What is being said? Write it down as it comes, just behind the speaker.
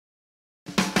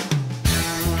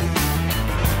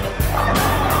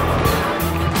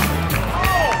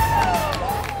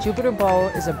Jupiter Bowl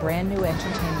is a brand new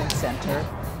entertainment center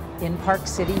in Park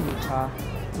City, Utah.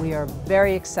 We are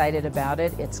very excited about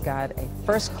it. It's got a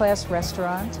first-class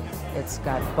restaurant. It's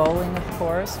got bowling, of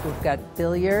course. We've got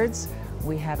billiards.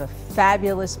 We have a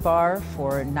fabulous bar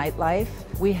for nightlife.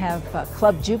 We have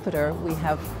Club Jupiter. We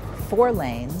have 4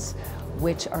 lanes,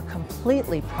 which are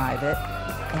completely private.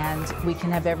 And we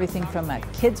can have everything from a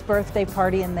kid's birthday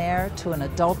party in there to an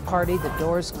adult party. The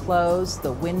doors close,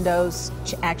 the windows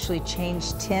actually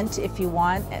change tint if you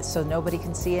want, so nobody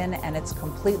can see in, and it's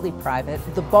completely private.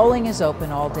 The bowling is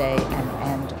open all day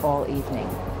and all evening.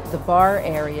 The bar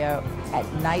area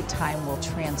at nighttime will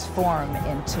transform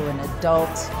into an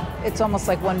adult. It's almost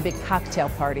like one big cocktail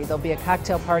party. There'll be a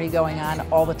cocktail party going on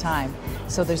all the time.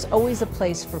 So there's always a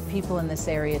place for people in this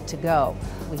area to go.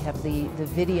 We have the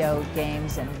video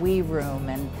games and Wii Room,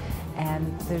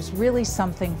 and there's really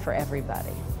something for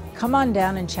everybody. Come on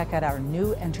down and check out our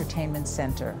new entertainment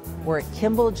center. We're at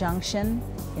Kimball Junction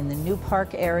in the New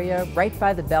Park area, right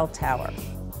by the bell tower.